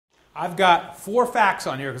I've got 4 facts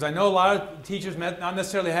on here because I know a lot of teachers not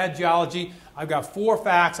necessarily had geology. I've got 4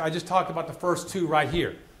 facts. I just talked about the first 2 right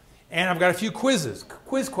here. And I've got a few quiz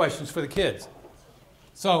questions for the kids.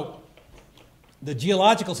 So, the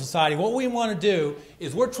Geological Society, what we want to do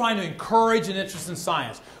is we're trying to encourage an interest in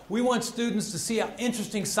science. We want students to see how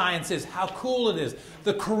interesting science is, how cool it is,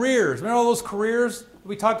 the careers. Remember all those careers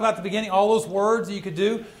we talked about at the beginning, all those words that you could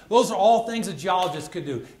do? Those are all things a geologist could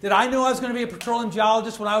do. Did I know I was going to be a petroleum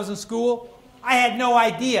geologist when I was in school? I had no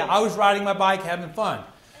idea. I was riding my bike having fun.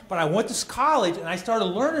 But I went to college and I started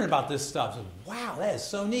learning about this stuff. So, wow, that is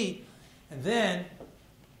so neat. And then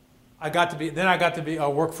I got to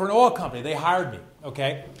work for an oil company. They hired me.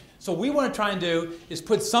 Okay. So what we want to try and do is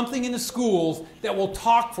put something in the schools that will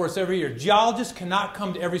talk for us every year. Geologists cannot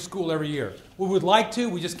come to every school every year. We would like to,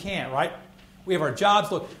 we just can't, right? We have our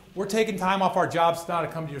jobs. Look, we're taking time off our jobs now to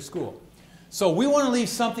come to your school. So we want to leave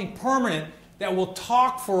something permanent that will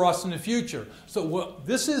talk for us in the future. So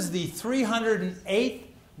this is the 308th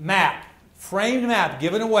map, framed map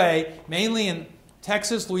given away mainly in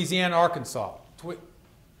Texas, Louisiana, Arkansas.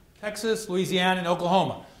 Texas, Louisiana, and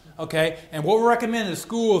Oklahoma. Okay? And what we recommend to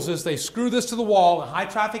schools is they screw this to the wall in a high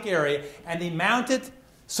traffic area and they mount it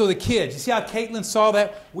so the kids, you see how Caitlin saw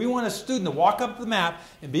that? We want a student to walk up the map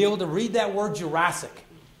and be able to read that word Jurassic,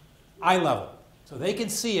 eye level, so they can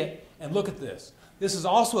see it and look at this. This is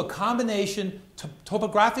also a combination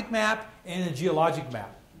topographic map and a geologic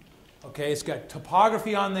map. Okay, it's got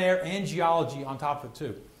topography on there and geology on top of it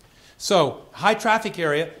too. So, high traffic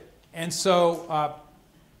area, and so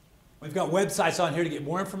we've got websites on here to get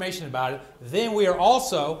more information about it. Then we are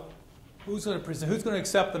also, who's going to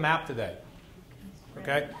accept the map today?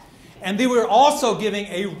 Okay? And then we're also giving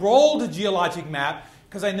a rolled geologic map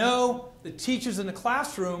because I know the teachers in the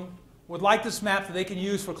classroom would like this map that they can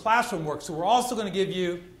use for classroom work. So we're also going to give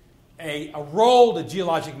you a rolled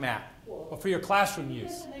geologic map for your classroom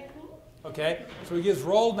use. Okay? So we give this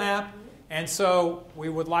rolled map, and so we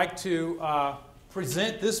would like to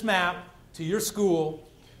present this map to your school,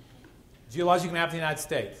 geologic map of the United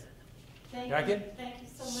States. Thank you. Thank you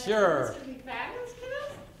so much. Sure. This would be fabulous, kiddos.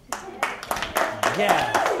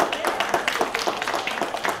 Yeah.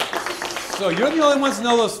 So you're the only ones to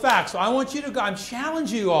know those facts. So I want you to go. I'm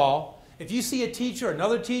challenging you all. If you see a teacher,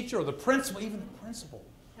 another teacher, or the principal, even the principal,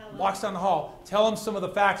 walks down the hall, tell them some of the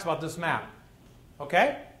facts about this map.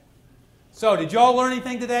 Okay? So did you all learn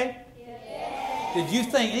anything today? Yes. Did you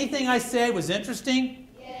think anything I said was interesting?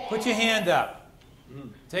 Yes. Put your hand up.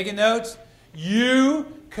 Taking notes? You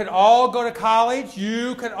could all go to college.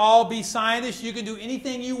 You could all be scientists. You can do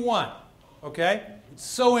anything you want. Okay? It's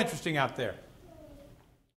so interesting out there.